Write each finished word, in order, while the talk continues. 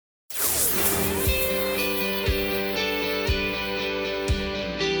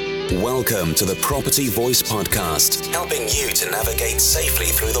Welcome to the Property Voice Podcast, helping you to navigate safely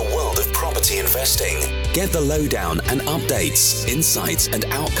through the world of property investing. Get the lowdown and updates, insights and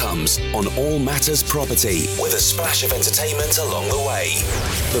outcomes on all matters property with a splash of entertainment along the way.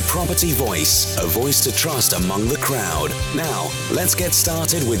 The Property Voice, a voice to trust among the crowd. Now, let's get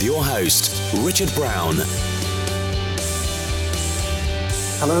started with your host, Richard Brown.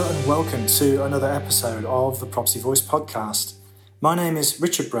 Hello and welcome to another episode of the Property Voice Podcast. My name is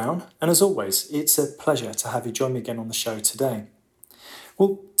Richard Brown, and as always, it's a pleasure to have you join me again on the show today.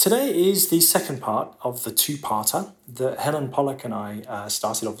 Well, today is the second part of the two-parter that Helen Pollock and I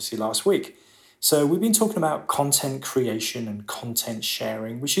started obviously last week. So we've been talking about content creation and content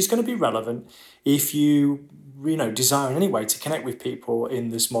sharing, which is going to be relevant if you desire in any way to connect with people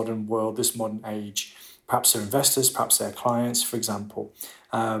in this modern world, this modern age. Perhaps they're investors, perhaps they're clients, for example.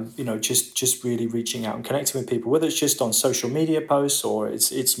 Just really reaching out and connecting with people, whether it's just on social media posts or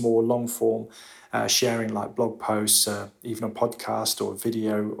it's more long form sharing like blog posts, even a podcast or a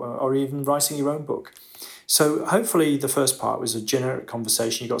video, or even writing your own book. So hopefully the first part was a generic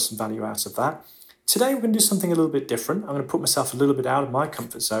conversation. You got some value out of that. Today we're going to do something a little bit different. I'm going to put myself a little bit out of my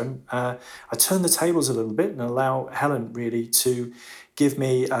comfort zone. I turn the tables a little bit and allow Helen really to give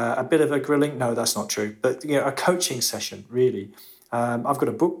me a bit of a grilling. No, that's not true. But a coaching session, really. I've got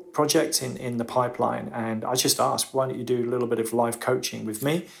a book project in the pipeline, and I just asked, why don't you do a little bit of live coaching with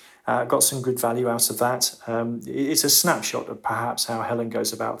me? Got some good value out of that. It's a snapshot of perhaps how Helen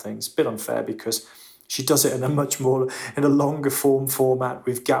goes about things. A bit unfair because she does it in a longer format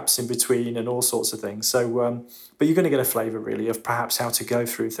with gaps in between and all sorts of things. So, but you're going to get a flavour really of perhaps how to go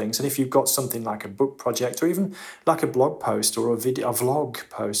through things. And if you've got something like a book project or even like a blog post or a vlog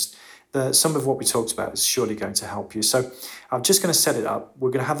post, some of what we talked about is surely going to help you. So I'm just going to set it up. We're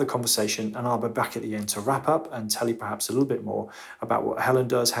going to have the conversation and I'll be back at the end to wrap up and tell you perhaps a little bit more about what Helen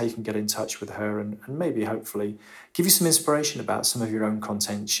does, how you can get in touch with her, and maybe hopefully give you some inspiration about some of your own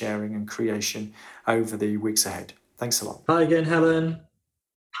content sharing and creation over the weeks ahead. Thanks a lot. Hi again, Helen.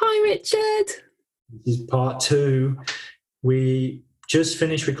 Hi, Richard. This is part two. We just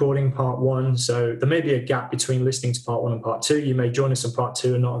finished recording part one, so there may be a gap between listening to part one and part two. You may join us on part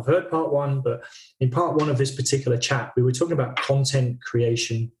two and not have heard part one, but in part one of this particular chat, we were talking about content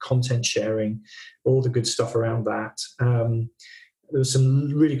creation, content sharing, all the good stuff around that. There were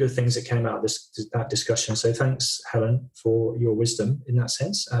some really good things that came out of that discussion, so thanks, Helen, for your wisdom in that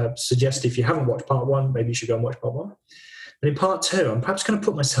sense. Suggest if you haven't watched part one, maybe you should go and watch part one. And in part two, I'm perhaps going to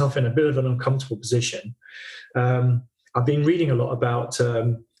put myself in a bit of an uncomfortable position. I've been reading a lot about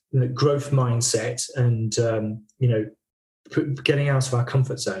growth mindset and getting out of our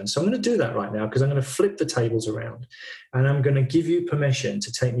comfort zone. So I'm going to do that right now because I'm going to flip the tables around and I'm going to give you permission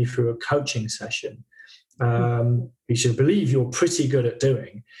to take me through a coaching session, which I believe you're pretty good at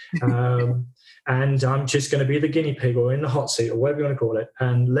doing. And I'm just going to be the guinea pig or in the hot seat or whatever you want to call it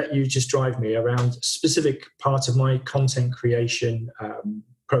and let you just drive me around a specific part of my content creation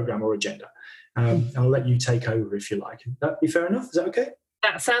program or agenda. I'll let you take over if you like. Would that be fair enough? Is that okay?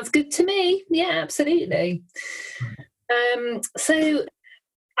 That sounds good to me. Yeah, absolutely. So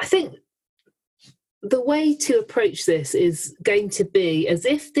I think the way to approach this is going to be as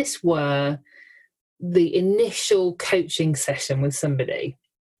if this were the initial coaching session with somebody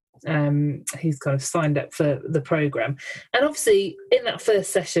who's kind of signed up for the program. And obviously in that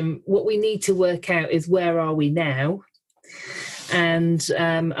first session, what we need to work out is where are we now? And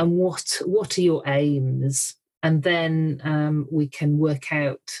what are your aims? And then we can work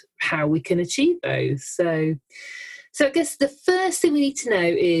out how we can achieve those. So I guess the first thing we need to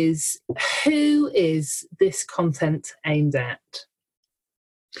know is, who is this content aimed at?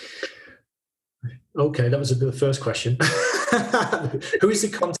 Okay, that was the first question. Who is the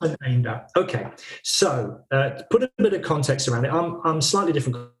content aimed at? Okay, so to put a bit of context around it, I'm slightly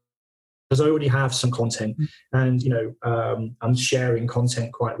different because I already have some content and, I'm sharing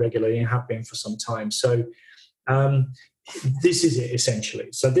content quite regularly and have been for some time. So this is it essentially.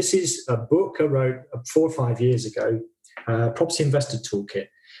 So this is a book I wrote 4 or 5 years ago, Property Investor Toolkit.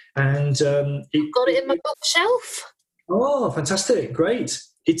 And I've got it in my bookshelf. Oh, fantastic. Great.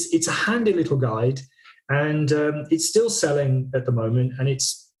 It's a handy little guide and it's still selling at the moment. And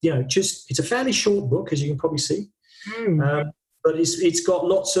it's a fairly short book, as you can probably see. But it's got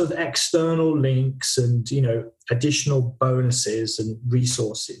lots of external links and, additional bonuses and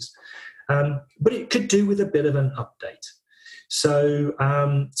resources. But it could do with a bit of an update. So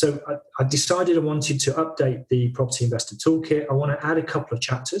I decided I wanted to update the Property Investor Toolkit. I want to add a couple of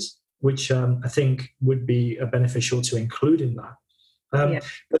chapters, which I think would be beneficial to include in that. But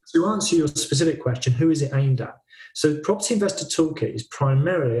to answer your specific question, who is it aimed at? So Property Investor Toolkit is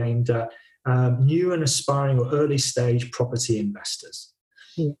primarily aimed at new and aspiring or early stage property investors.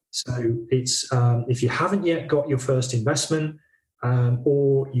 Yeah. So it's if you haven't yet got your first investment,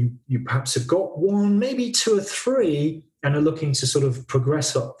 or you perhaps have got one, maybe two or three, and are looking to sort of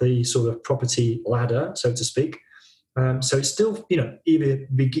progress up the sort of property ladder, so to speak. So it's still, either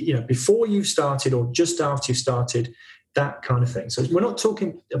before you've started or just after you've started, that kind of thing. So we're not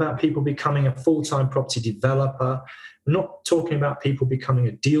talking about people becoming a full-time property developer. We're not talking about people becoming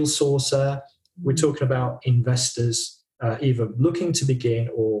a deal sourcer. We're talking about investors either looking to begin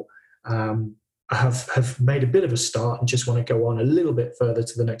or have made a bit of a start and just want to go on a little bit further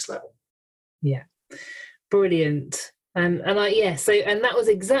to the next level. Yeah, brilliant. And that was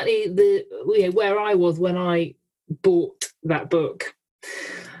exactly where I was when I bought that book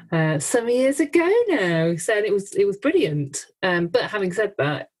some years ago now. So it was brilliant. But having said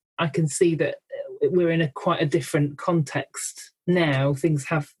that, I can see that we're in quite a different context now. Things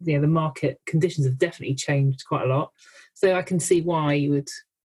have, the market conditions have definitely changed quite a lot. So I can see why you would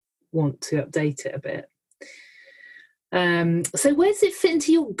want to update it a bit. So where does it fit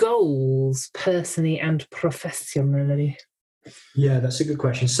into your goals, personally and professionally? Yeah, that's a good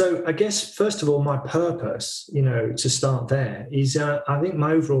question. So I guess, first of all, my purpose, to start there, is I think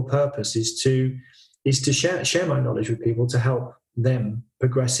my overall purpose is to share my knowledge with people to help them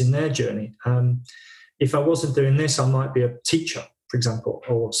progress in their journey. If I wasn't doing this, I might be a teacher, for example,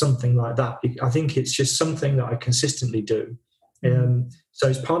 or something like that. I think it's just something that I consistently do. So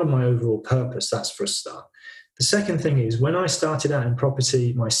it's part of my overall purpose. That's for a start. The second thing is, when I started out in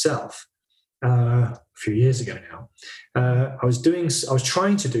property myself, a few years ago now, I was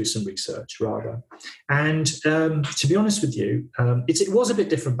trying to do some research rather. And to be honest with you, it was a bit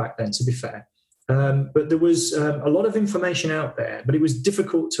different back then, to be fair. But there was a lot of information out there, but it was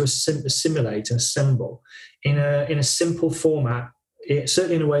difficult to assimilate and assemble in a simple format,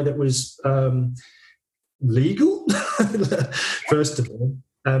 certainly in a way that was legal, first of all.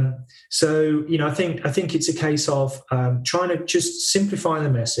 So I think it's a case of trying to just simplify the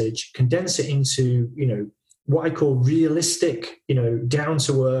message, condense it into what I call realistic, down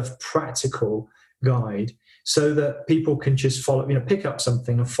to earth, practical guide, so that people can just follow, pick up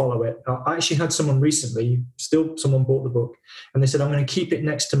something and follow it. I actually had someone recently, someone bought the book, and they said, I'm going to keep it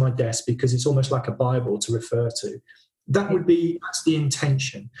next to my desk because it's almost like a Bible to refer to. That's the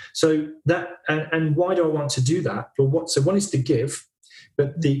intention. So that, and why do I want to do that? Well, so one is to give,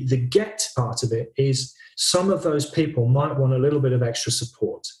 but the get part of it is some of those people might want a little bit of extra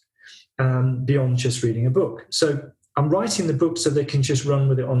support beyond just reading a book. So I'm writing the book so they can just run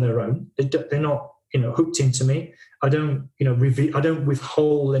with it on their own. They're not, hooked into me. I don't, I don't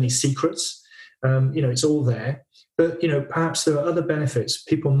withhold any secrets. It's all there. But, perhaps there are other benefits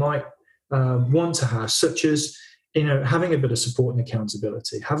people might want to have, such as, having a bit of support and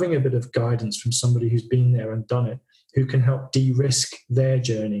accountability, having a bit of guidance from somebody who's been there and done it, who can help de-risk their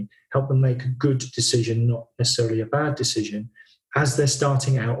journey, help them make a good decision, not necessarily a bad decision, as they're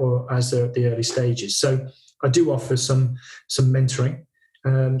starting out or as they're at the early stages. So I do offer some mentoring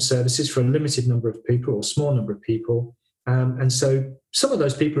services for a limited number of people or small number of people. And so some of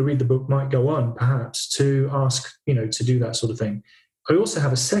those people who read the book might go on perhaps to ask, to do that sort of thing. I also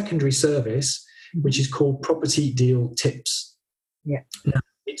have a secondary service, which is called Property Deal Tips. Yeah. Now,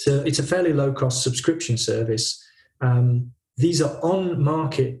 it's a fairly low-cost subscription service. These are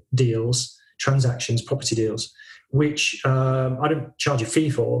on-market deals, transactions, property deals, which I don't charge a fee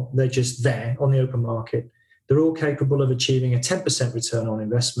for. They're just there on the open market. They're all capable of achieving a 10% return on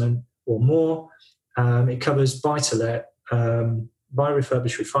investment or more. It covers buy-to-let, buy,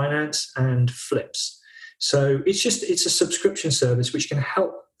 refurbish, refinance, and flips. So it's a subscription service which can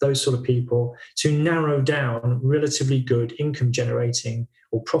help those sort of people to narrow down relatively good income generating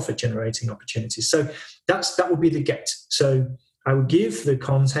or profit generating opportunities. So that would be the get. So I would give the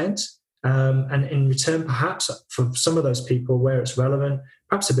content, and in return, perhaps for some of those people where it's relevant,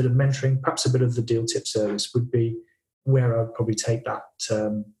 perhaps a bit of mentoring, perhaps a bit of the deal tip service would be where I'd probably take that.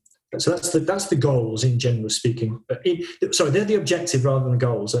 So that's the goals in general speaking. Sorry, they're the objective rather than the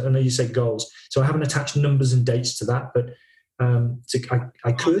goals. I know you said goals, so I haven't attached numbers and dates to that, but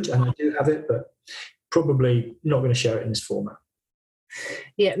I could, and I do have it, but probably not going to share it in this format.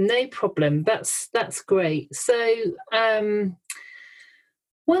 Yeah, no problem. That's great. So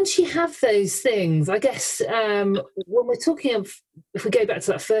once you have those things, I guess when we're talking of, if we go back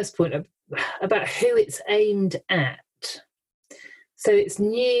to that first point about who it's aimed at, so it's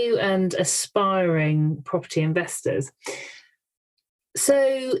new and aspiring property investors.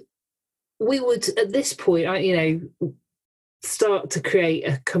 So we would, at this point, start to create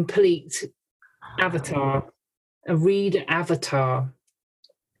a complete avatar, a reader avatar.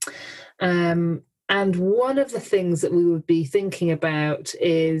 And one of the things that we would be thinking about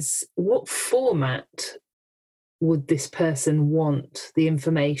is what format would this person want the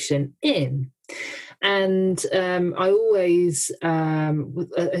information in? And I always, again,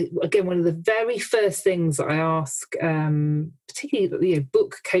 one of the very first things that I ask, particularly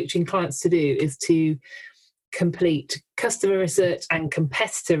book coaching clients to do, is to complete customer research and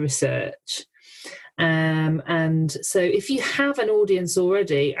competitor research. And so if you have an audience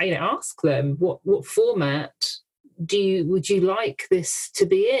already, ask them what format would you like this to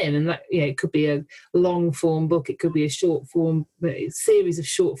be in? And that, it could be a long form book, it could be a short form series of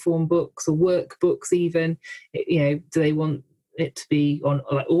short form books or workbooks even. Do they want it to be on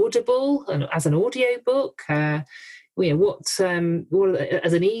like Audible and as an audio book? What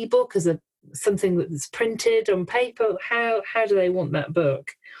as an ebook, as something that's printed on paper? How do they want that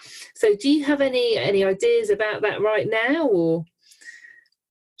book? So do you have any ideas about that right now? Or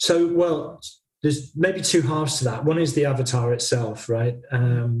there's maybe two halves to that. One is the avatar itself, right?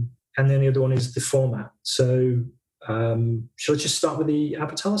 And then the other one is the format. So shall I just start with the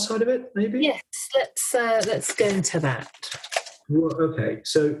avatar side of it, maybe? Yes, let's go into that. Well, okay,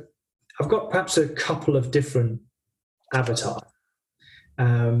 so I've got perhaps a couple of different avatars.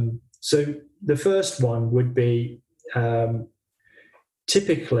 So the first one would be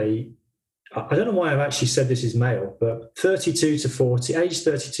typically, I don't know why I've actually said this is male, but 32 to 40, age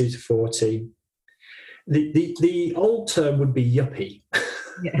 32 to 40. The old term would be yuppie.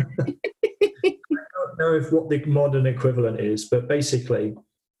 Yeah. I don't know what the modern equivalent is, but basically,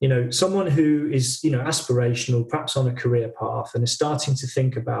 someone who is, aspirational, perhaps on a career path, and is starting to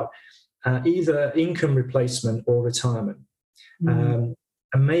think about either income replacement or retirement, and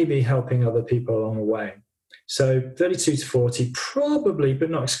maybe helping other people along the way. So 32 to 40, probably, but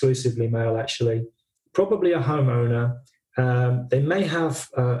not exclusively male, actually, probably a homeowner. They may have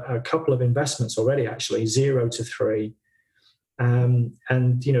a couple of investments already, actually, 0 to 3. And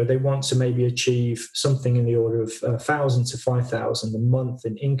they want to maybe achieve something in the order of 1,000 to 5,000 a month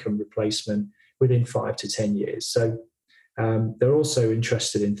in income replacement within 5 to 10 years. So they're also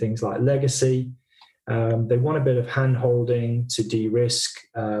interested in things like legacy. They want a bit of hand-holding to de-risk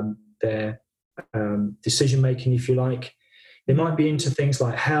their decision-making, if you like. They might be into things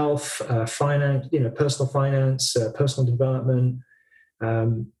like health, finance, personal finance, personal development,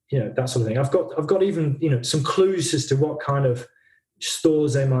 that sort of thing. I've got even, some clues as to what kind of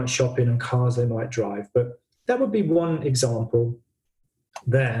stores they might shop in and cars they might drive. But that would be one example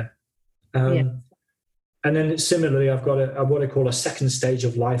there. And then similarly, I've got what I call a second stage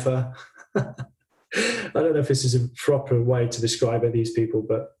of lifer. I don't know if this is a proper way to describe these people,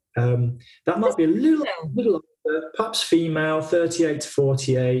 but that might be a little perhaps female, 38 to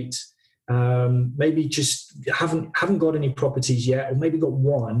 48, maybe just haven't got any properties yet, or maybe got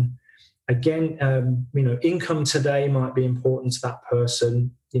one. Again, income today might be important to that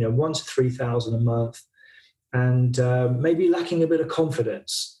person, 1 to 3,000 a month, and maybe lacking a bit of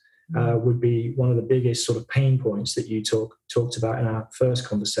confidence would be one of the biggest sort of pain points that you talked about in our first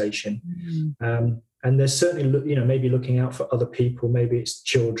conversation. And there's certainly, maybe looking out for other people, maybe it's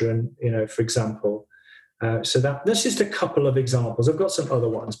children, for example. So that's just a couple of examples. I've got some other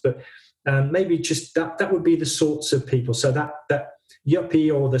ones, but maybe just that would be the sorts of people. So that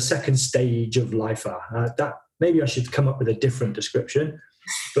yuppie, or the second stage of lifer, that maybe I should come up with a different description,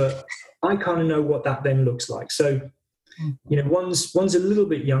 but I kind of know what that then looks like. So, one's a little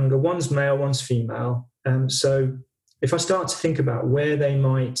bit younger, one's male, one's female. So if I start to think about where they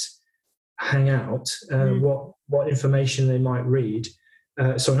might hang out, what information they might read,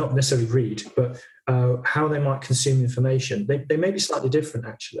 so not necessarily read, but how they might consume information, they may be slightly different,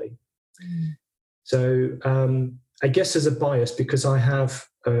 actually. So I guess there's a bias because I have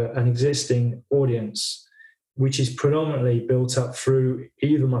an existing audience which is predominantly built up through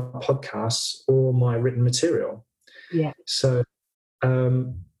either my podcasts or my written material. Yeah. So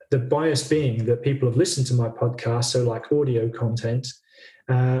the bias being that people have listened to my podcast, so like audio content,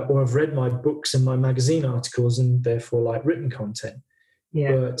 or have read my books and my magazine articles and therefore like written content.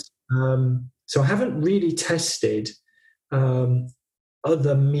 Yeah. But so I haven't really tested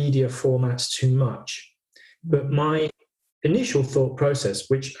other media formats too much. But my initial thought process,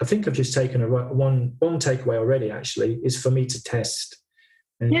 which I think I've just taken one takeaway already, actually, is for me to test.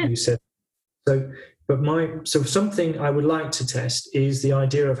 And you said so. But something I would like to test is the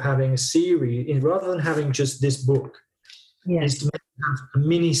idea of having a series, rather than having just this book, is to have a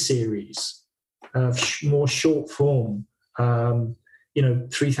mini series of more short form,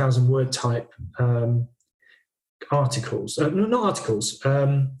 3,000 word type articles, not articles,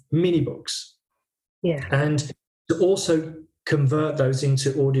 mini books. Yeah. And to also convert those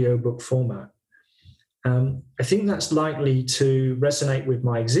into audiobook format. I think that's likely to resonate with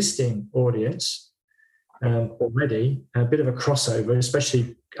my existing audience already, a bit of a crossover,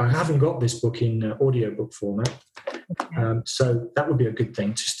 especially I haven't got this book in audiobook format. So that would be a good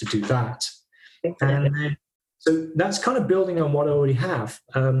thing just to do that. And so that's kind of building on what I already have.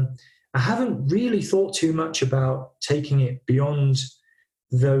 I haven't really thought too much about taking it beyond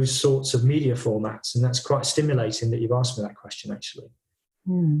those sorts of media formats, and that's quite stimulating that you've asked me that question, actually.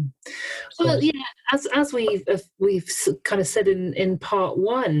 Well, yeah, as we've kind of said in part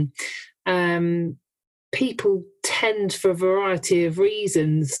one, people tend, for a variety of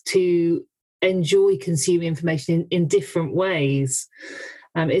reasons, to enjoy consuming information in different ways.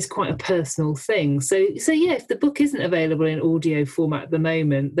 It's quite a personal thing. So yeah, if the book isn't available in audio format at the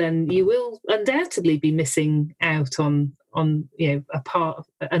moment, then you will undoubtedly be missing out on a part of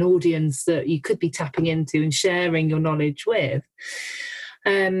an audience that you could be tapping into and sharing your knowledge with.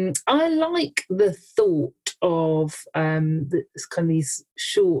 I like the thought of this kind of these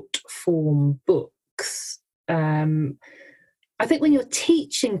short form books. I think when you're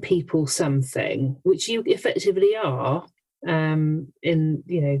teaching people something, which you effectively are, in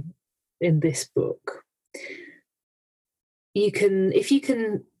this book, if you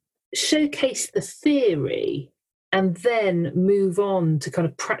can showcase the theory and then move on to kind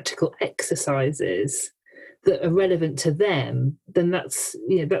of practical exercises that are relevant to them, then that's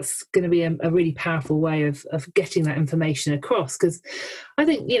going to be a really powerful way of getting that information across. Because I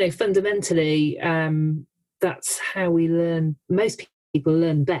think, fundamentally, that's how we learn. Most people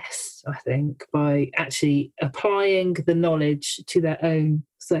learn best, I think, by actually applying the knowledge to their own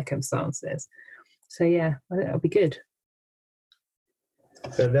circumstances. So yeah, I think that'll be good.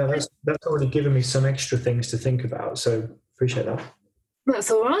 So that's already given me some extra things to think about, so appreciate that.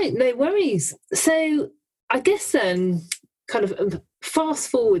 That's all right, no worries. So I guess then, kind of fast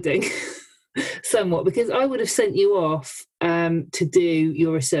forwarding somewhat, because I would have sent you off to do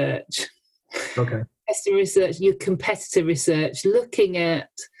your research. Okay. Customer research, your competitor research, looking at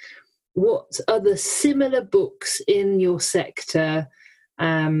what other similar books in your sector,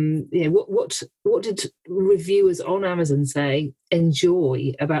 what did reviewers on Amazon say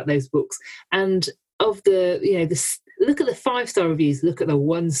enjoy about those books, and of the look at the 5-star reviews, look at the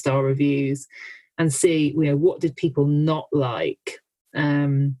 1-star reviews, and see what did people not like,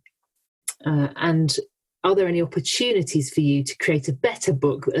 and are there any opportunities for you to create a better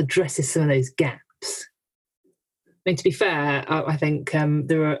book that addresses some of those gaps? I mean, to be fair, I think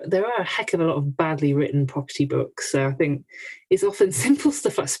there are a heck of a lot of badly written property books. So I think it's often simple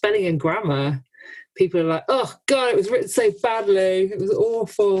stuff like spelling and grammar. People are like, "Oh God, it was written so badly. It was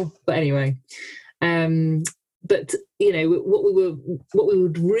awful." But anyway, but what we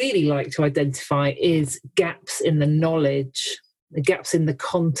would really like to identify is gaps in the knowledge, the gaps in the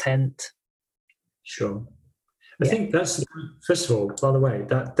content. Sure. I think that's, first of all, by the way,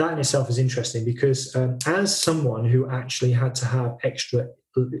 that in itself is interesting because as someone who actually had to have extra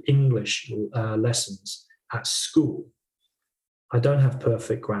English lessons at school, I don't have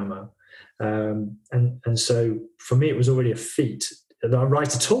perfect grammar. And so for me, it was already a feat that I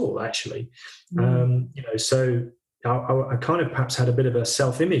write at all, actually. So I kind of perhaps had a bit of a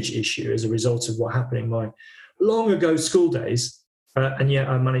self-image issue as a result of what happened in my long ago school days. And yet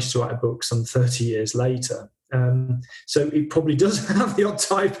I managed to write a book some 30 years later. So it probably does have the odd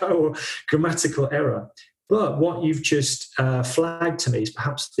typo or grammatical error. But what you've just flagged to me is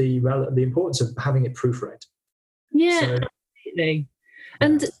perhaps the importance of having it proofread. Yeah, absolutely.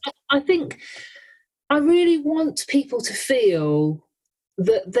 And I think I really want people to feel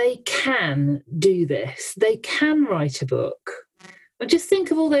that they can do this. They can write a book. And just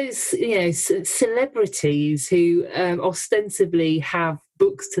think of all those, celebrities who ostensibly have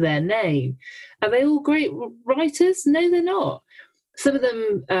books to their name. Are they all great writers? No, they're not. Some of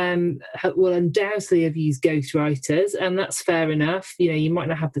them will undoubtedly have used ghostwriters, and that's fair enough. You might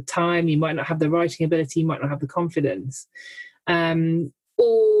not have the time, you might not have the writing ability, you might not have the confidence.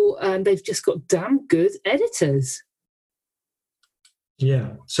 Or they've just got damn good editors.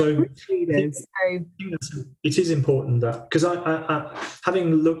 Yeah, so it is important that, because I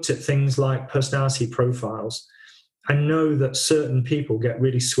having looked at things like personality profiles, I know that certain people get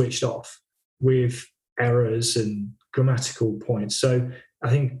really switched off with errors and grammatical points. So I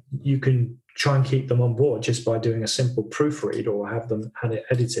think you can try and keep them on board just by doing a simple proofread or have it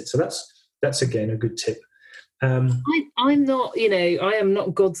edited. So that's again a good tip. I'm not, I am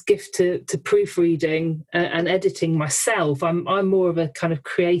not God's gift to proofreading and editing myself. I'm more of a kind of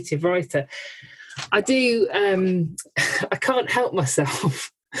creative writer. I do. I can't help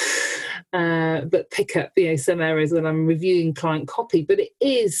myself, but pick up some areas when I'm reviewing client copy. But it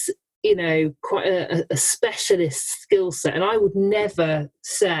is quite a specialist skill set, and I would never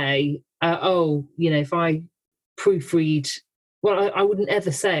say, if I proofread. Well, I wouldn't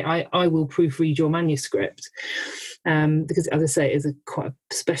ever say I will proofread your manuscript, because, as I say, it is quite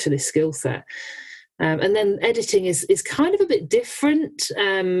a specialist skill set. And then editing is kind of a bit different.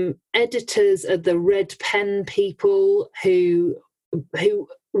 Editors are the red pen people who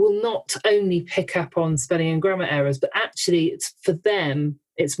will not only pick up on spelling and grammar errors, but actually it's for them,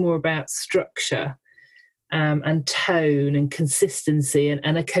 it's more about structure and tone and consistency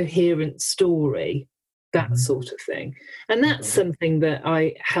and a coherent story, that sort of thing. And that's something that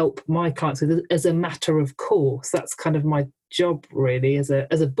I help my clients with as a matter of course. That's kind of my job, really, as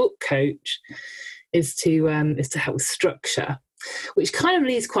a book coach, is to help with structure, which kind of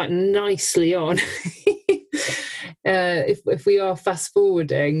leads quite nicely on. If we are fast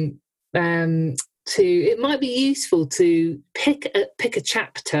forwarding, it might be useful to pick a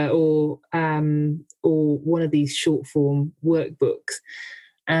chapter or one of these short form workbooks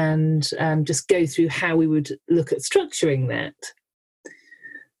and just go through how we would look at structuring that.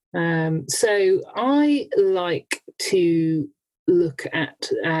 So I like to look at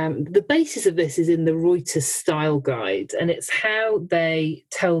the basis of this is in the Reuters Style Guide, and it's how they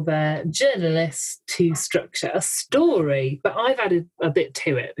tell their journalists to structure a story. But I've added a bit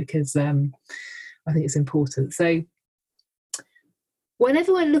to it because I think it's important. So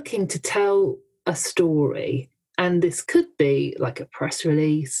whenever we're looking to tell a story, and this could be like a press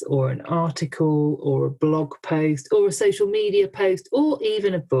release or an article or a blog post or a social media post or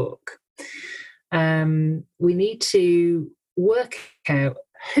even a book, we need to work out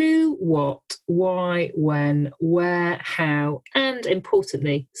who, what, why, when, where, how, and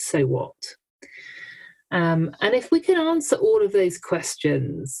importantly, so what. And if we can answer all of those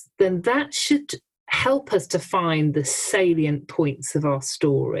questions, then that should help us to find the salient points of our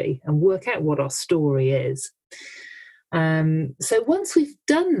story and work out what our story is. So once we've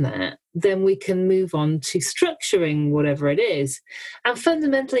done that, then we can move on to structuring whatever it is. And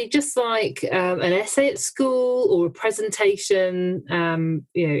fundamentally, just like an essay at school or a presentation,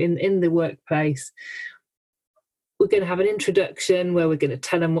 in the workplace, we're going to have an introduction where we're going to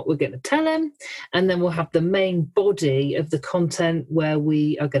tell them what we're going to tell them, and then we'll have the main body of the content where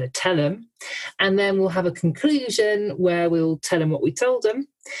we are going to tell them, and then we'll have a conclusion where we'll tell them what we told them.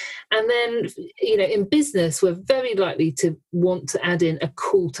 And then, in business, we're very likely to want to add in a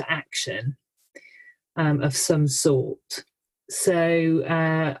call to action of some sort.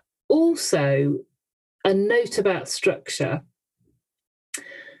 So also a note about structure.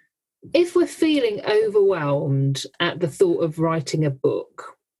 If we're feeling overwhelmed at the thought of writing a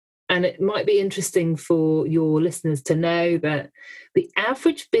book, and it might be interesting for your listeners to know that the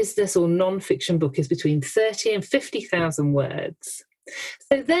average business or non-fiction book is between 30 and 50,000 words.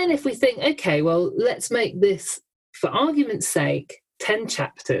 So then if we think, okay, well, let's make this, for argument's sake, 10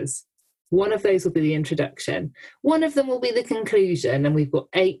 chapters. One of those will be the introduction. One of them will be the conclusion, and we've got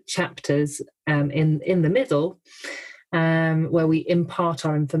 8 chapters in the middle, where we impart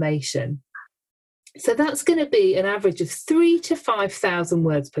our information. So that's going to be an average of 3,000 to 5,000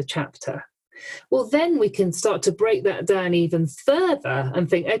 words per chapter. Well, then we can start to break that down even further and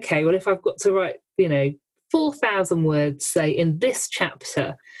think, okay, well, if I've got to write, 4,000 words, say, in this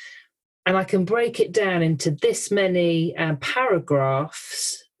chapter, and I can break it down into this many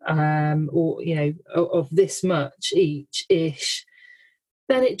paragraphs, of this much each-ish,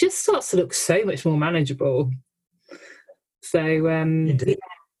 then it just starts to look so much more manageable. So I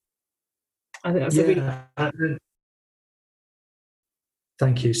think that's a really...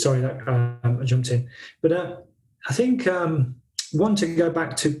 Thank you. Sorry that I jumped in. But I think want to go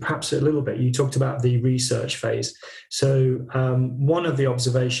back to perhaps a little bit. You talked about the research phase. So one of the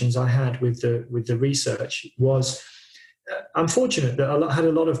observations I had with the research was I'm fortunate that I had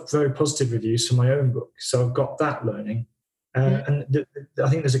a lot of very positive reviews for my own book. So I've got that learning. And I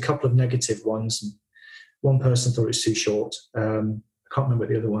think there's a couple of negative ones. One person thought it was too short. I can't remember what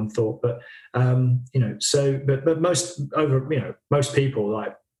the other one thought, but but most people,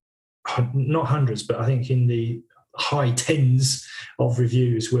 like, not hundreds, but I think in the high tens of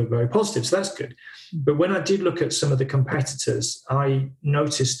reviews were very positive. So that's good. But when I did look at some of the competitors, I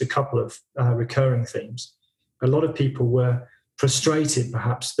noticed a couple of recurring themes. A lot of people were frustrated,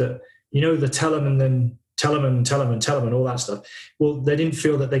 perhaps, that the tell them and then tell them and tell them and tell them and all that stuff. Well, they didn't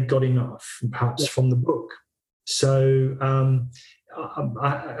feel that they got enough, perhaps, from the book. So I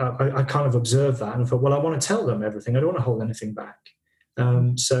kind of observed that and thought, well, I want to tell them everything. I don't want to hold anything back.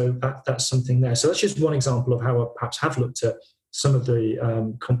 So that's something there. So that's just one example of how I perhaps have looked at some of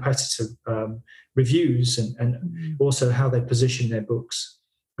the competitive reviews and also how they position their books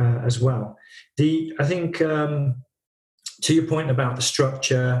as well. I think to your point about the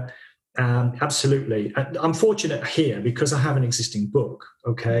structure, absolutely. I'm fortunate here because I have an existing book.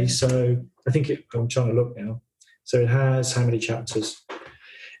 Okay, so I think I'm trying to look now. So it has how many chapters?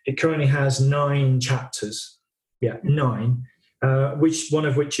 It currently has 9 chapters. Yeah, 9. One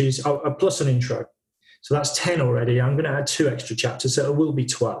of which is plus an intro. So that's 10 already. I'm going to add 2 extra chapters, so it will be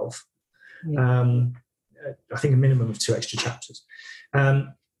 12. Yeah. I think a minimum of 2 extra chapters.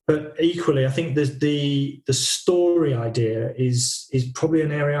 But equally, I think the story idea is probably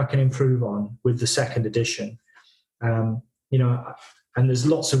an area I can improve on with the second edition. And there's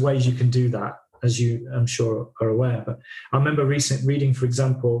lots of ways you can do that, as you, I'm sure, are aware. But I remember reading, for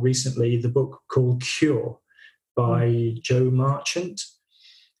example, recently the book called Cure by Jo Marchant.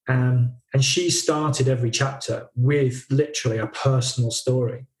 And she started every chapter with literally a personal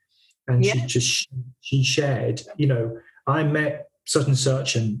story. And she shared, I met such and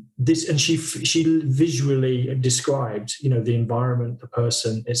such and this, and she visually described, the environment, the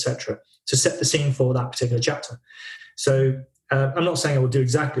person, etc., to set the scene for that particular chapter. So I'm not saying I will do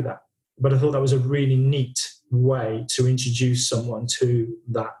exactly that, but I thought that was a really neat way to introduce someone to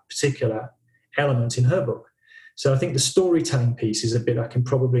that particular element in her book. So I think the storytelling piece is a bit I can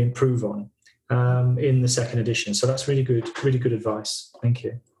probably improve on in the second edition. So that's really good advice. Thank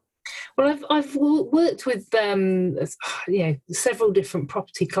you. Well, I've worked with several different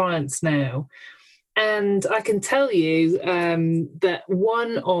property clients now, and I can tell you that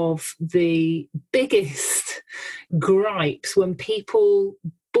one of the biggest gripes when people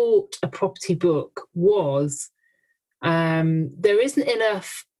bought a property book was there isn't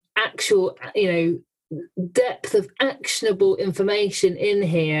enough actual, depth of actionable information in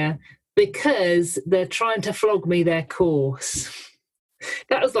here because they're trying to flog me their course.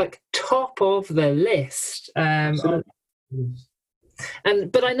 That was like top of the list. But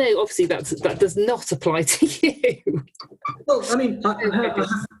I know obviously that does not apply to you. Well, I mean, I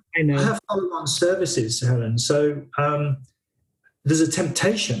have follow-on services, Helen. So there's a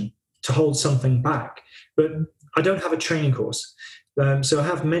temptation to hold something back, but I don't have a training course. So I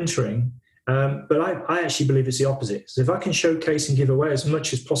have mentoring. But I actually believe it's the opposite. So if I can showcase and give away as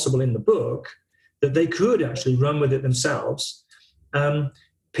much as possible in the book that they could actually run with it themselves,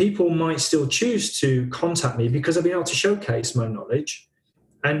 people might still choose to contact me because I'll be able to showcase my knowledge.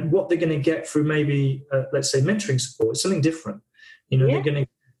 And what they're going to get through maybe, let's say, mentoring support is something different. They're going to get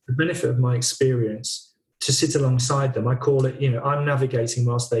the benefit of my experience to sit alongside them. I call it, I'm navigating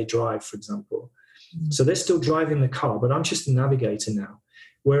whilst they drive, for example. So they're still driving the car, but I'm just a navigator now.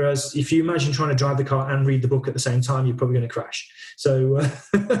 Whereas if you imagine trying to drive the car and read the book at the same time, you're probably going to crash. So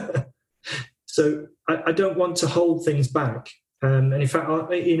I don't want to hold things back. And in fact,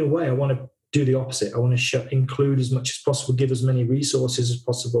 in a way, I want to do the opposite. I want to include as much as possible, give as many resources as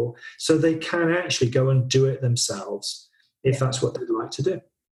possible so they can actually go and do it themselves if that's what they'd like to do.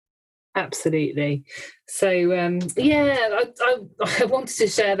 Absolutely. So I wanted to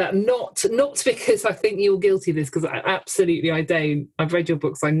share that, not because I think you're guilty of this, because I don't. I've read your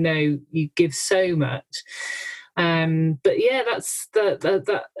books. I know you give so much. But yeah,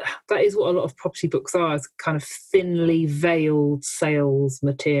 that is what a lot of property books are. It's kind of thinly veiled sales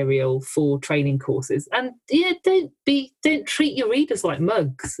material for training courses. And yeah, don't treat your readers like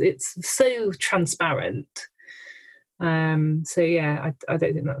mugs. It's so transparent. I don't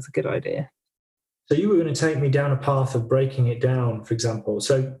think that's a good idea. So you were going to take me down a path of breaking it down, for example.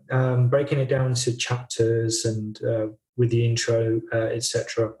 So breaking it down into chapters and with the intro,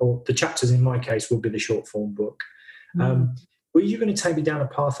 etc. Or the chapters in my case will be the short form book. Were you going to take me down a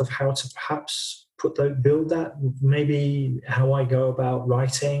path of how to perhaps build that? Maybe how I go about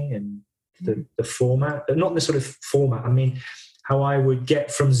writing and the format, not the sort of format. I mean, how I would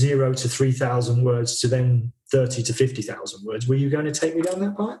get from 0 to 3,000 words to then 30 to 50,000 words. Were you going to take me down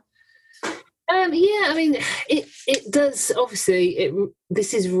that path? I mean, it does. Obviously,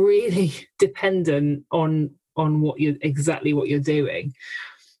 this is really dependent on what you're doing.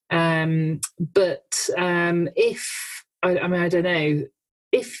 But if I don't know,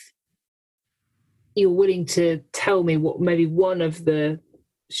 if you're willing to tell me what maybe one of the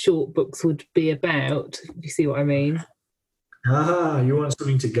short books would be about, if you see what I mean. You want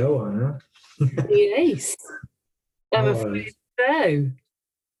something to go on, huh? Yes. I'm afraid so.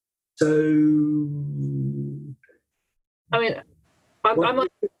 So, I mean, I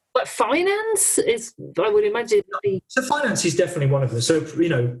might But finance is, I would imagine, So finance is definitely one of them. So,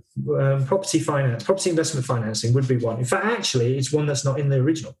 property finance, property investment financing would be one. In fact, actually, it's one that's not in the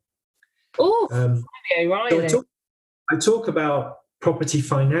original. Okay, right. So I talk about property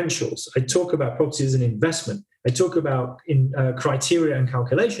financials. I talk about property as an investment. I talk about criteria and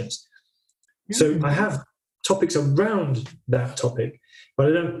calculations. So I have topics around that topic, but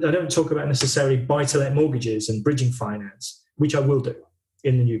I don't talk about necessarily buy-to-let mortgages and bridging finance, which I will do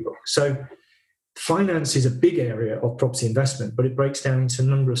in the new book. So finance is a big area of property investment, but it breaks down into a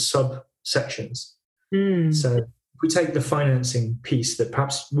number of subsections. So if we take the financing piece, that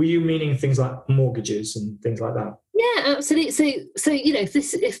perhaps, were you meaning things like mortgages and things like that? Yeah, absolutely. So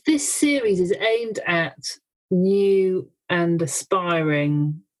if this series is aimed at new and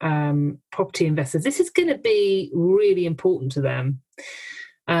aspiring property investors, this is going to be really important to them.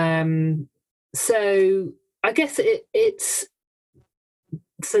 So I guess it's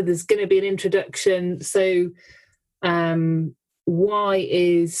so there's going to be an introduction. So why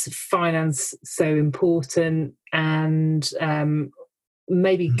is finance so important, and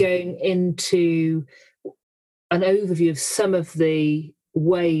maybe going into an overview of some of the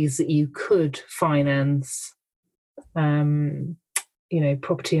ways that you could finance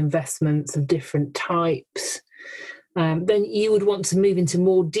property investments of different types. Then you would want to move into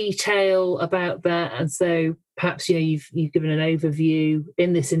more detail about that, and so perhaps you've given an overview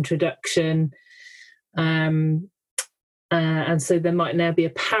in this introduction, and so there might now be a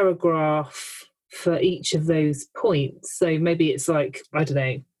paragraph for each of those points. So maybe it's like, I don't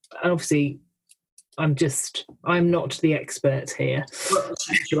know, obviously I'm not the expert here. Well,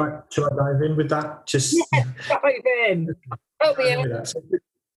 should I dive in with that? Dive in. Help me out.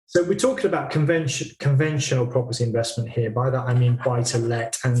 So we're talking about conventional property investment here. By that I mean buy to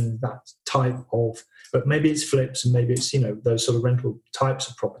let and that type of, but maybe it's flips and maybe it's those sort of rental types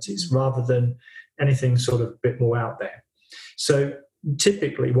of properties rather than anything sort of a bit more out there. So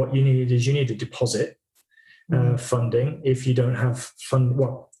typically what you need a deposit funding if you don't have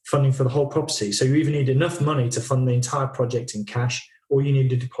funding for the whole property. So you either need enough money to fund the entire project in cash, or you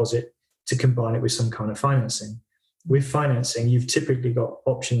need a deposit to combine it with some kind of financing. With financing, you've typically got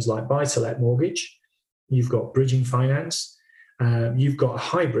options like buy-to-let mortgage, you've got bridging finance, you've got a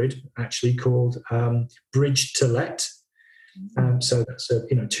hybrid actually called bridge-to-let. So that's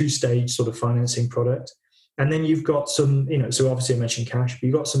a two-stage sort of financing product. And then you've got some, so obviously I mentioned cash, but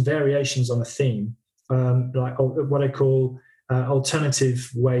you've got some variations on a theme, like what I call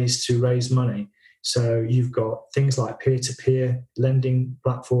alternative ways to raise money. So you've got things like peer-to-peer lending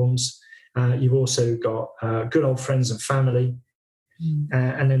platforms. You've also got good old friends and family.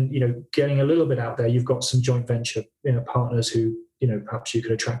 And then, getting a little bit out there, you've got some joint venture partners who, perhaps you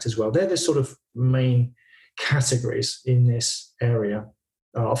could attract as well. They're the sort of main categories in this area.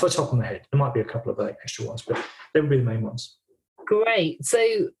 Off the top of my head, there might be a couple of extra ones, but they would be the main ones. Great.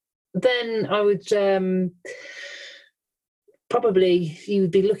 So then I would probably, you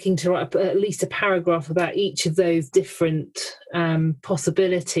would be looking to write at least a paragraph about each of those different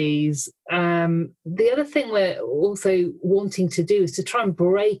possibilities. The other thing we're also wanting to do is to try and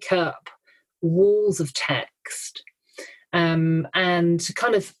break up walls of text and to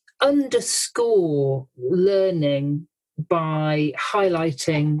kind of underscore learning by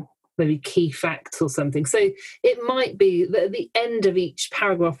highlighting maybe key facts or something. So it might be that at the end of each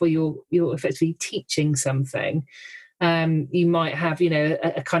paragraph where you're effectively teaching something, you might have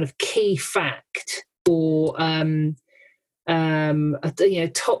a kind of key fact or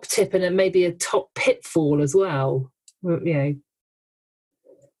a top tip and maybe a top pitfall as well, for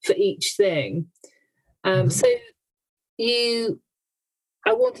each thing. So you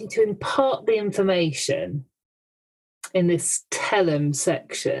are wanting to impart the information in this tell 'em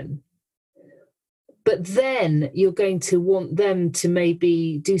section, but then you're going to want them to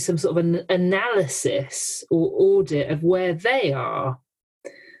maybe do some sort of an analysis or audit of where they are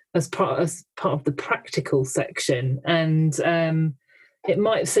as part of the practical section. And it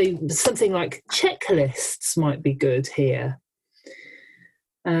might say something like checklists might be good here.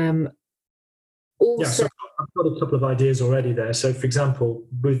 So I've got a couple of ideas already there. So, for example,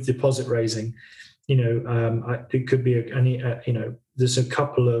 with deposit raising, it could be there's a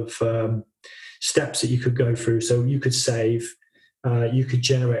couple of steps that you could go through. So you could save, you could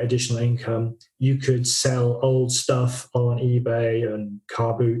generate additional income, you could sell old stuff on eBay and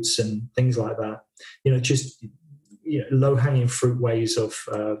car boots and things like that. Low-hanging fruit ways of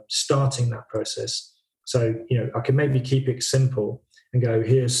starting that process. So, I can maybe keep it simple and go,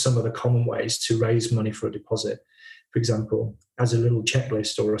 here's some of the common ways to raise money for a deposit, for example, as a little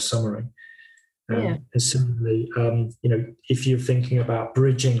checklist or a summary. Yeah. And similarly, if you're thinking about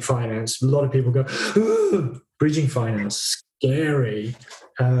bridging finance, a lot of people go, bridging finance, scary.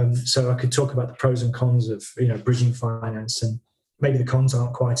 So I could talk about the pros and cons of, bridging finance, and maybe the cons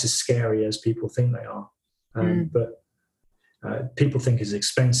aren't quite as scary as people think they are. But people think it's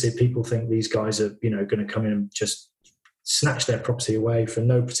expensive. People think these guys are, going to come in and just snatch their property away for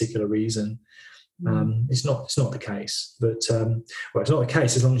no particular reason. It's not the case, but it's not the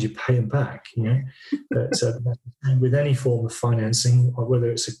case as long as you pay them back, But with any form of financing,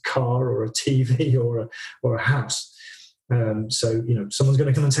 whether it's a car or a TV or a house, someone's going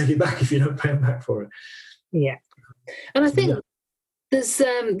to come and take it back if you don't pay them back for it. Yeah, and I think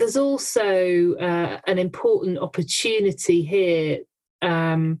there's also an important opportunity here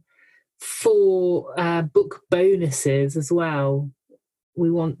for book bonuses as well. We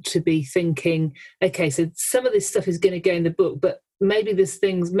want to be thinking, okay, so some of this stuff is going to go in the book, but maybe there's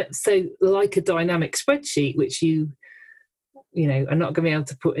things, so like a dynamic spreadsheet, which you are not going to be able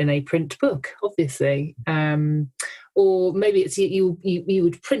to put in a print book, obviously. Or maybe it's you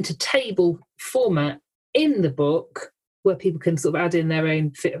would print a table format in the book where people can sort of add in their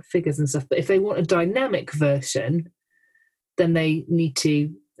own figures and stuff. But if they want a dynamic version, then they need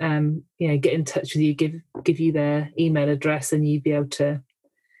to get in touch with you, give you their email address, and you'd be able to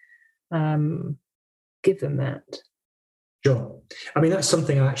give them that. Sure. I mean, that's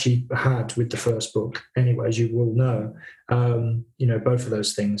something I actually had with the first book anyway, as you will know, both of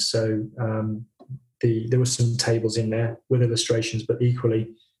those things. So there were some tables in there with illustrations, but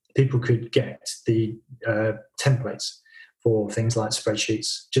equally people could get the templates for things like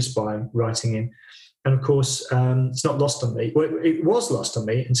spreadsheets just by writing in. And of course, it's not lost on me. Well, it was lost on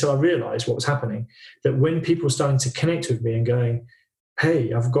me until I realised what was happening, that when people were starting to connect with me and going,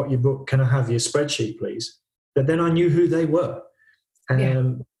 hey, I've got your book, can I have your spreadsheet, please? But then I knew who they were.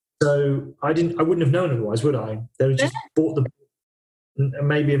 So I wouldn't have known otherwise, would I? They would just bought the book and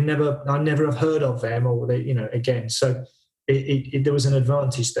maybe I never have heard of them, or they, again. So there was an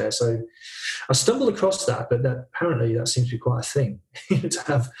advantage there. So I stumbled across that, but apparently that seems to be quite a thing to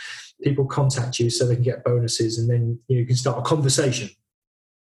have people contact you so they can get bonuses, and then you can start a conversation.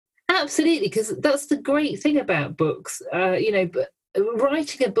 Absolutely, because that's the great thing about books. But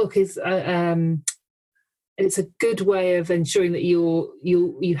writing a book is it's a good way of ensuring that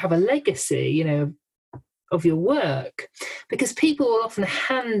you have a legacy, of your work, because people will often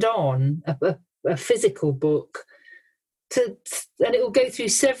hand on a physical book and it will go through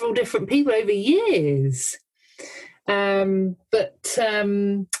several different people over years. By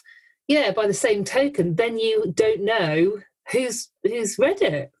the same token, then you don't know who's read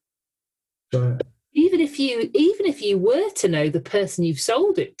it. Right. Even if you were to know the person you've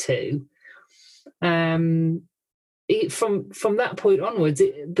sold it to, from that point onwards,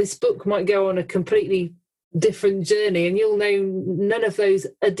 this book might go on a completely different journey, and you'll know none of those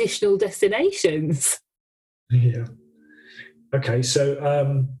additional destinations. Yeah. Okay,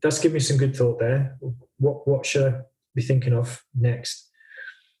 so that's given me some good thought there. What should I be thinking of next?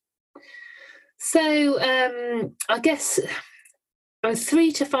 So I guess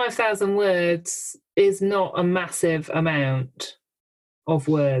 3,000 to 5,000 words is not a massive amount of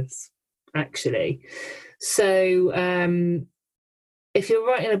words, actually. So if you're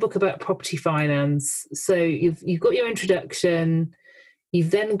writing a book about property finance, so you've got your introduction,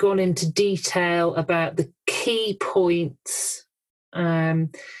 you've then gone into detail about the key points.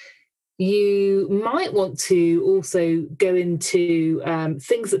 You might want to also go into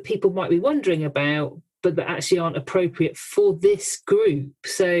things that people might be wondering about, but that actually aren't appropriate for this group.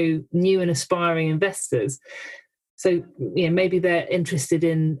 So new and aspiring investors. So maybe they're interested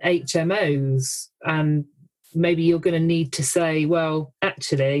in HMOs, and maybe you're going to need to say, well,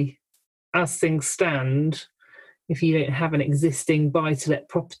 actually, as things stand, if you don't have an existing buy-to-let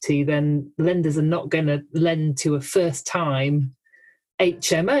property, then lenders are not going to lend to a first-time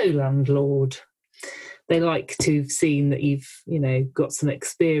HMO landlord. They like to have seen that you've, got some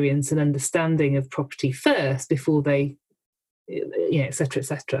experience and understanding of property first before they, et cetera, et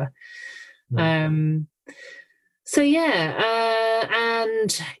cetera. And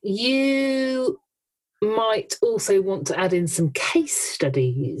you might also want to add in some case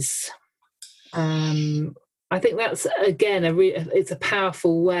studies. I think that's, again, it's a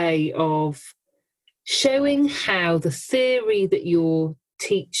powerful way of showing how the theory that you're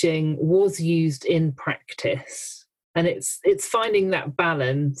teaching was used in practice, and it's finding that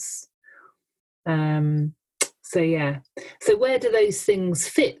balance. So where do those things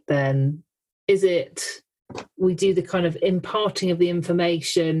fit then? Is it we do the kind of imparting of the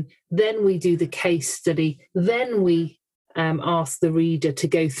information, then we do the case study, then we ask the reader to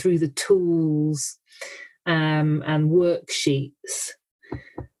go through the tools and worksheets,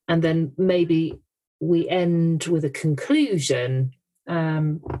 and then maybe we end with a conclusion,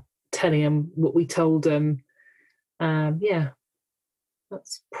 telling them what we told them.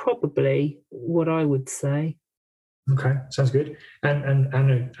 That's probably what I would say. Okay, sounds good. And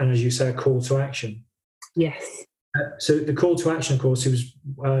as you say, a call to action. Yes. So the call to action, of course, it was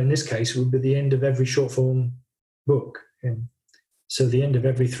in this case would be the end of every short form book. Yeah. So the end of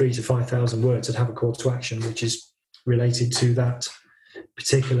every 3,000 to 5,000 words would have a call to action, which is related to that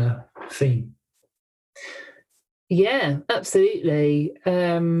particular theme. Yeah, absolutely.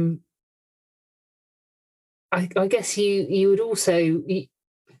 I guess you would also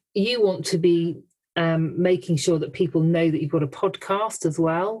you want to be making sure that people know that you've got a podcast as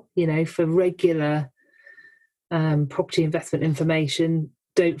well. For regular property investment information.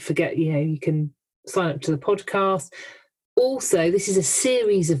 Don't forget, you can sign up to the podcast. Also, this is a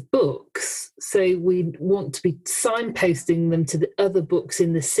series of books, so we want to be signposting them to the other books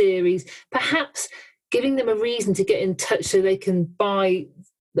in the series, perhaps giving them a reason to get in touch so they can buy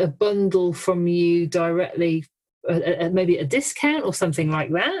a bundle from you directly, maybe at a discount or something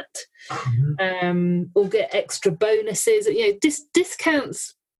like that, or get extra bonuses.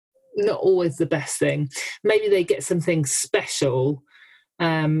 Discounts, not always the best thing. Maybe they get something special.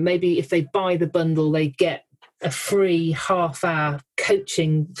 Maybe if they buy the bundle, they get a free half-hour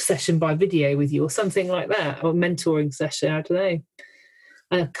coaching session by video with you or something like that, or mentoring session, I don't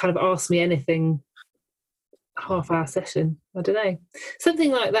know. Kind of ask me anything, half-hour session, I don't know.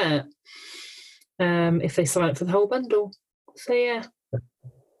 Something like that, if they sign up for the whole bundle. So, yeah.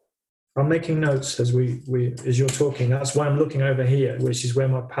 I'm making notes as as you're talking. That's why I'm looking over here, which is where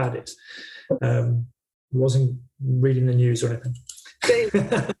my pad is. Wasn't reading the news or anything.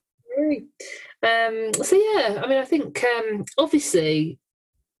 So yeah, I think obviously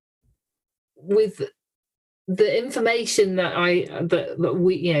with the information that I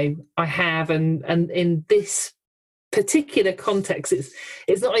have, and in this particular context,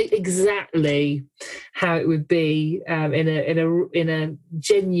 it's not exactly how it would be in a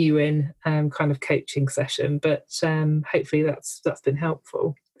genuine kind of coaching session, but hopefully that's been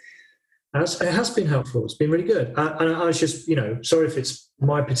helpful. It has been helpful. It's been really good. And I was just, sorry if it's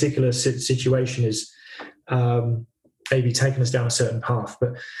my particular situation is maybe taking us down a certain path,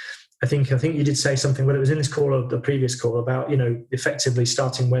 but I think you did say something, whether it was in this call or the previous call, about, effectively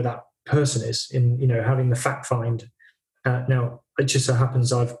starting where that person is in, having the fact find. Now, it just so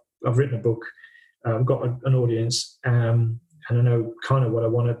happens I've written a book, I've got an audience, and I know kind of what I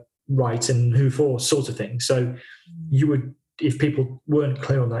want to write and who for, sort of thing. So you would, if people weren't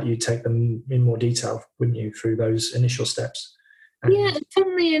clear on that, you'd take them in more detail, wouldn't you, through those initial steps? Yeah,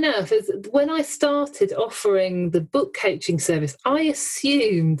 funnily enough, when I started offering the book coaching service, I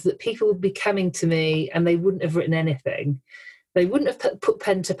assumed that people would be coming to me and they wouldn't have written anything. They wouldn't have put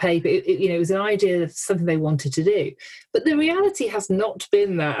pen to paper. It was an idea of something they wanted to do. But the reality has not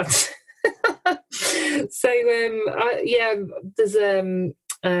been that. So, there's a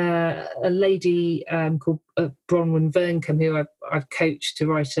lady called Bronwyn Verncombe, who I've coached to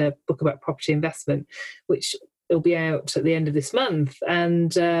write a book about property investment, which will be out at the end of this month.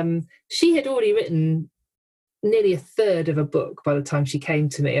 And she had already written nearly a third of a book by the time she came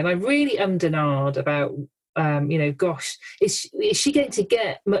to me. And I really ummed and ahed about, gosh, is she going to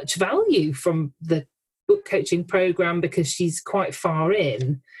get much value from the book coaching program, because she's quite far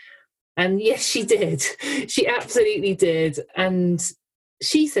in? And yes, she did. She absolutely did. And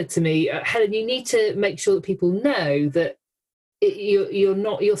she said to me, Helen, you need to make sure that people know that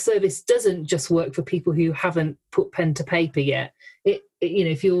your service doesn't just work for people who haven't put pen to paper yet.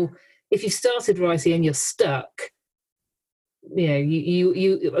 If you started writing and you're stuck,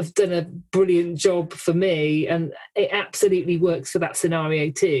 you have done a brilliant job for me, and it absolutely works for that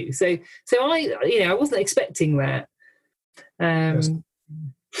scenario too. So I wasn't expecting that. That's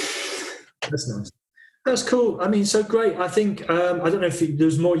nice. That's cool. So great. I think I don't know if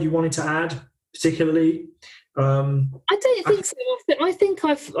there's more you wanted to add, particularly. I don't think so. I think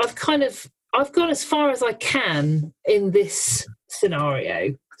I've gone as far as I can in this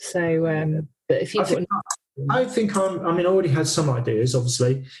scenario. So, but if you I think I already had some ideas,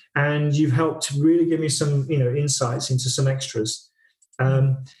 obviously, and you've helped really give me some, insights into some extras.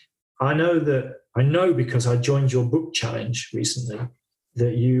 I know because I joined your book challenge recently,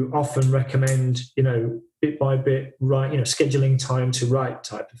 that you often recommend, bit by bit, write, scheduling time to write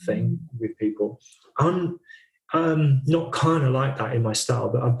type of thing with people. I'm not kind of like that in my style,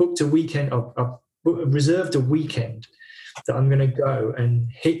 but I've booked a weekend. I've reserved a weekend that I'm going to go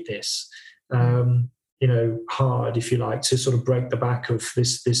and hit this. hard, if you like, to sort of break the back of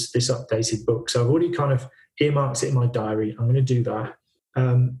this updated book. So I've already kind of earmarked it in my diary. I'm going to do that.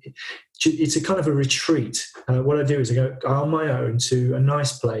 It's a kind of a retreat. What I do is I go on my own to a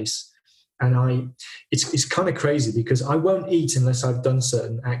nice place, and it's kind of crazy because I won't eat unless I've done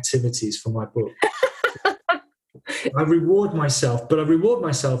certain activities for my book. I reward myself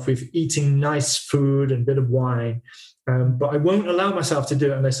with eating nice food and a bit of wine. But I won't allow myself to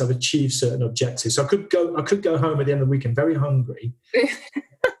do it unless I've achieved certain objectives. So I could go home at the end of the weekend very hungry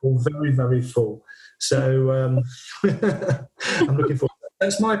or very, very full. So I'm looking forward to that.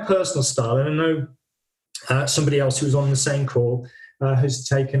 That's my personal style. And I know somebody else who was on the same call has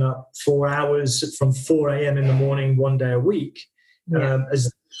taken up 4 hours from 4 a.m. in the morning, 1 day a week as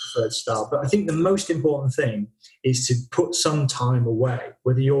the preferred style. But I think the most important thing is to put some time away,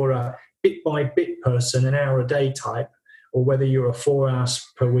 whether you're a bit by bit person, an hour a day type, or whether you're a 4 hours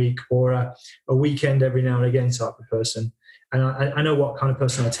per week or a weekend every now and again type of person. And I know what kind of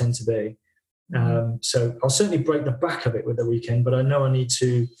person I tend to be. So I'll certainly break the back of it with the weekend, but I know I need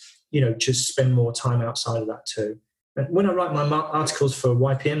to, just spend more time outside of that too. And when I write my articles for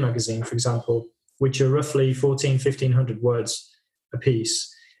YPN magazine, for example, which are roughly 1,500 words a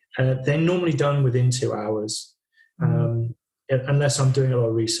piece, they're normally done within 2 hours, unless I'm doing a lot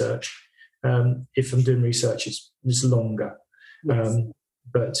of research. If I'm doing research, it's longer. Yes.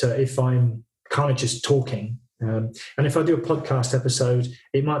 But if I'm kind of just talking, and if I do a podcast episode,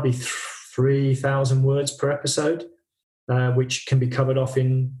 it might be 3,000 words per episode, which can be covered off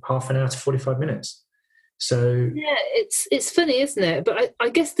in half an hour to 45 minutes. So yeah, it's funny, isn't it? But I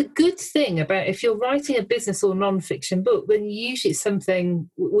guess the good thing about if you're writing a business or non-fiction book, then usually it's something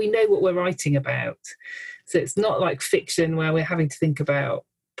we know what we're writing about. So it's not like fiction where we're having to think about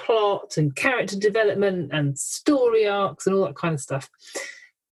plot and character development and story arcs and all that kind of stuff.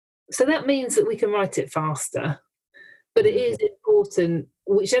 So that means that we can write it faster. But it is important,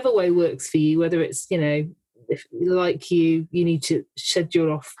 whichever way works for you, whether it's, if like you need to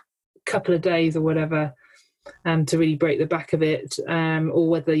schedule off a couple of days or whatever to really break the back of it, or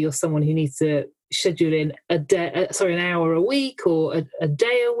whether you're someone who needs to schedule in an hour a week or a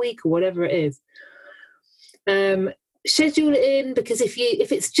day a week or whatever it is. Schedule it in, because if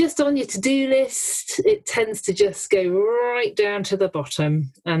it's just on your to-do list, it tends to just go right down to the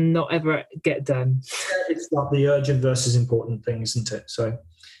bottom and not ever get done. It's like the urgent versus important thing, isn't it? So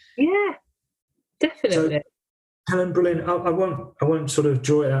yeah, definitely. So, Helen, brilliant. I won't sort of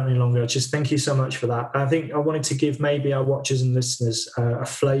draw it out any longer. Just thank you so much for that. I think I wanted to give maybe our watchers and listeners a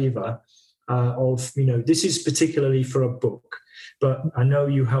flavour of, this is particularly for a book, but I know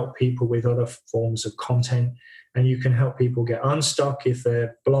you help people with other forms of content, and you can help people get unstuck if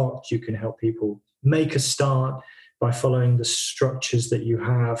they're blocked. You can help people make a start by following the structures that you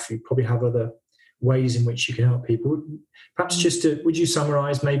have. You probably have other ways in which you can help people. Perhaps would you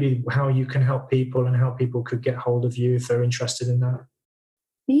summarize maybe how you can help people and how people could get hold of you if they're interested in that?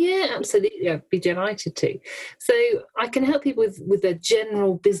 Yeah, absolutely. I'd be delighted to. So I can help people with their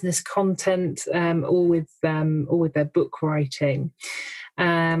general business content, or with their book writing,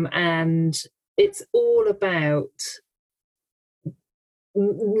 and it's all about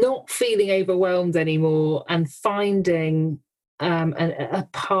not feeling overwhelmed anymore and finding a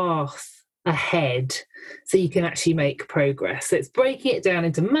path ahead so you can actually make progress. So it's breaking it down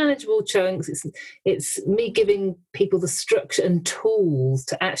into manageable chunks. It's me giving people the structure and tools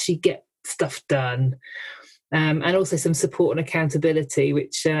to actually get stuff done, and also some support and accountability,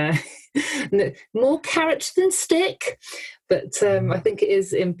 which more carrot than stick, but I think it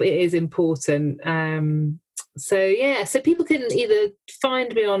is important. So people can either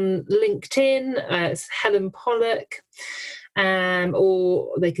find me on LinkedIn, it's Helen Pollock,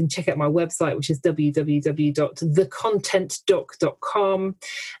 or they can check out my website, which is www.thecontentdoc.com.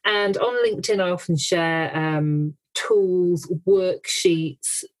 And on LinkedIn, I often share tools,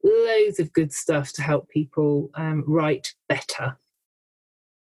 worksheets, loads of good stuff to help people write better.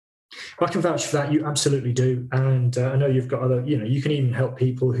 I can vouch for that. You absolutely do. And I know you've got other, you can even help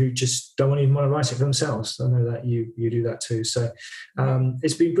people who just don't even want to write it for themselves. I know that you do that too. So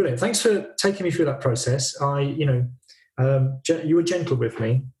it's been brilliant. Thanks for taking me through that process. You were gentle with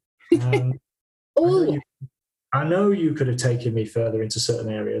me. I know you could have taken me further into certain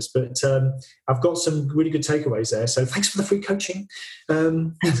areas, but I've got some really good takeaways there. So thanks for the free coaching.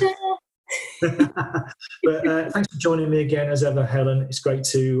 But thanks for joining me again as ever, Helen. It's great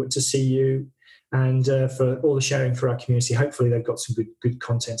to see you, and for all the sharing for our community. Hopefully they've got some good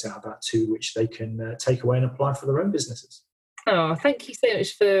content out of that too, which they can take away and apply for their own businesses. Oh, thank you so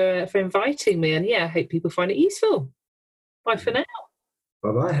much for inviting me, and I hope people find it useful. Bye for now.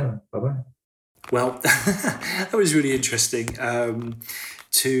 Bye-bye, Helen. Bye-bye. Well, that was really interesting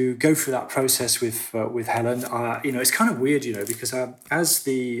to go through that process with Helen. It's kind of weird, because as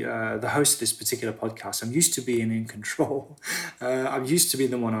the host of this particular podcast, I'm used to being in control. I'm used to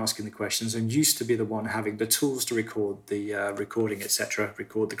being the one asking the questions. I'm used to be the one having the tools to record the recording, etc.,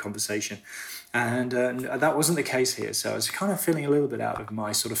 record the conversation. And that wasn't the case here. So I was kind of feeling a little bit out of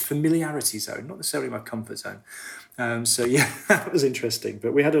my sort of familiarity zone, not necessarily my comfort zone. So yeah, that was interesting.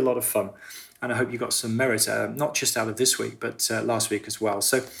 But we had a lot of fun. And I hope you got some merit, not just out of this week, but last week as well.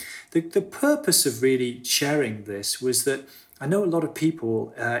 So the purpose of really sharing this was that I know a lot of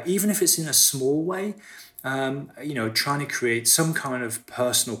people, even if it's in a small way, trying to create some kind of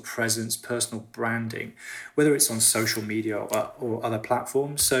personal presence, personal branding, whether it's on social media or other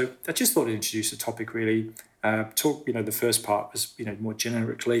platforms. So I just thought I'd introduce a topic really. The first part was, more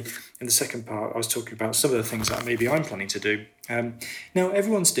generically. And the second part, I was talking about some of the things that maybe I'm planning to do. Now,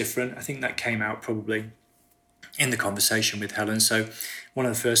 everyone's different. I think that came out probably in the conversation with Helen. So one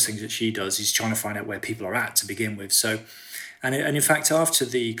of the first things that she does is trying to find out where people are at to begin with. So, and in fact, after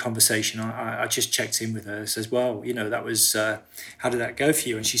the conversation, I just checked in with her. Says, well, that was, how did that go for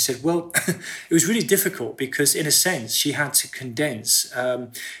you? And she said, well, it was really difficult because in a sense, she had to condense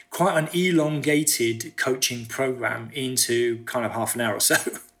quite an elongated coaching program into kind of half an hour or so.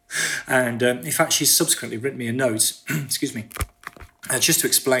 And in fact, she's subsequently written me a note, excuse me, just to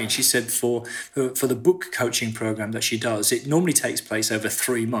explain. She said for the book coaching program that she does, it normally takes place over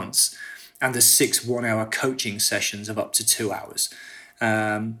 3 months. And there's 6 1-hour coaching sessions of up to 2 hours,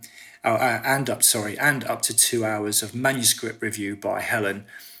 and up to 2 hours of manuscript review by Helen,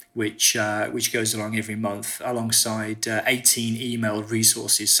 which goes along every month alongside 18 email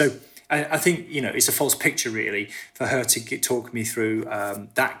resources. So I think it's a false picture really for her to talk me through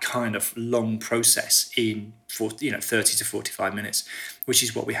that kind of long process in 30 to 45 minutes, which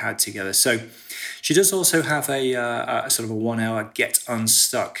is what we had together. So she does also have a sort of a 1 hour Get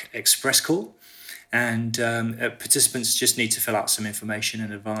Unstuck Express call. And participants just need to fill out some information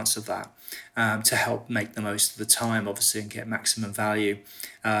in advance of that to help make the most of the time, obviously, and get maximum value.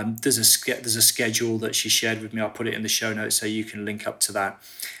 There's a schedule that she shared with me. I'll put it in the show notes so you can link up to that.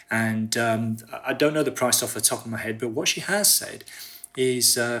 And I don't know the price off the top of my head, but what she has said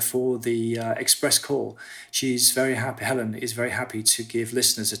is for the express call, Helen is very happy to give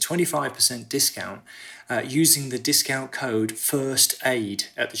listeners a 25% discount using the discount code First Aid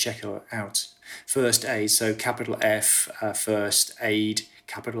at the checkout. First Aid, so capital F, First Aid,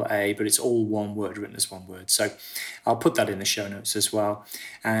 capital A, but it's all one word, written as one word. So I'll put that in the show notes as well.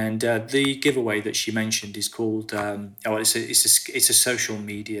 And the giveaway that she mentioned is called, it's a social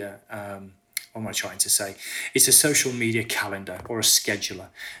media, what am I trying to say? It's a social media calendar or a scheduler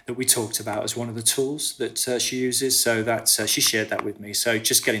that we talked about as one of the tools that she uses. So she shared that with me. So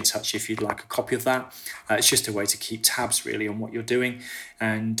just get in touch if you'd like a copy of that. It's just a way to keep tabs really on what you're doing,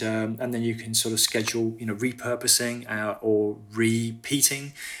 and then you can sort of schedule repurposing or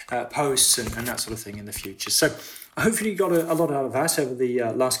repeating posts and that sort of thing in the future. So hopefully you got a lot out of that over the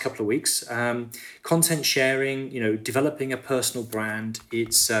last couple of weeks. Content sharing, developing a personal brand,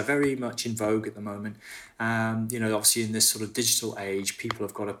 it's very much in vogue at the moment. Obviously in this sort of digital age, people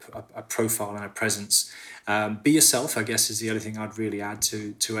have got a profile and a presence. Be yourself, I guess, is the other thing I'd really add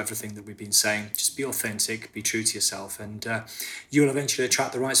to everything that we've been saying. Just be authentic, be true to yourself, and you'll eventually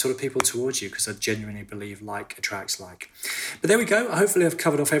attract the right sort of people towards you, because I genuinely believe like attracts like. But there we go. Hopefully I've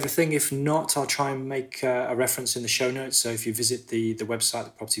covered off everything. If not, I'll try and make a reference in the show notes. So if you visit the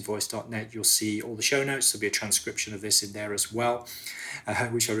website, thepropertyvoice.net, you'll see all the show notes. There'll be a transcription of this in there as well,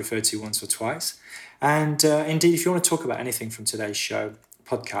 which I referred to once or twice. And indeed, if you want to talk about anything from today's show,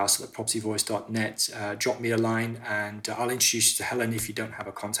 podcast at thepropertyvoice.net, drop me a line and I'll introduce you to Helen if you don't have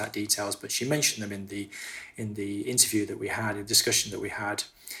her contact details, but she mentioned them in the interview that we had, the discussion that we had,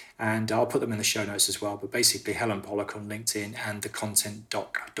 and I'll put them in the show notes as well. But basically Helen Pollock on LinkedIn and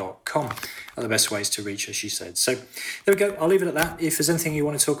thecontentdoc.com are the best ways to reach her, she said. So there we go. I'll leave it at that. If there's anything you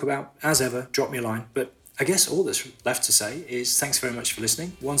want to talk about, as ever, drop me a line. But I guess all that's left to say is thanks very much for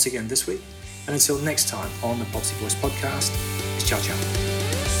listening once again this week. And until next time on the Property Voice podcast, it's ciao, ciao.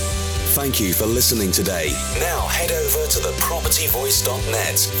 Thank you for listening today. Now head over to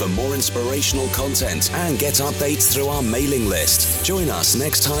thepropertyvoice.net for more inspirational content and get updates through our mailing list. Join us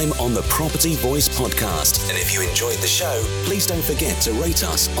next time on the Property Voice podcast. And if you enjoyed the show, please don't forget to rate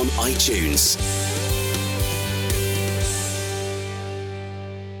us on iTunes.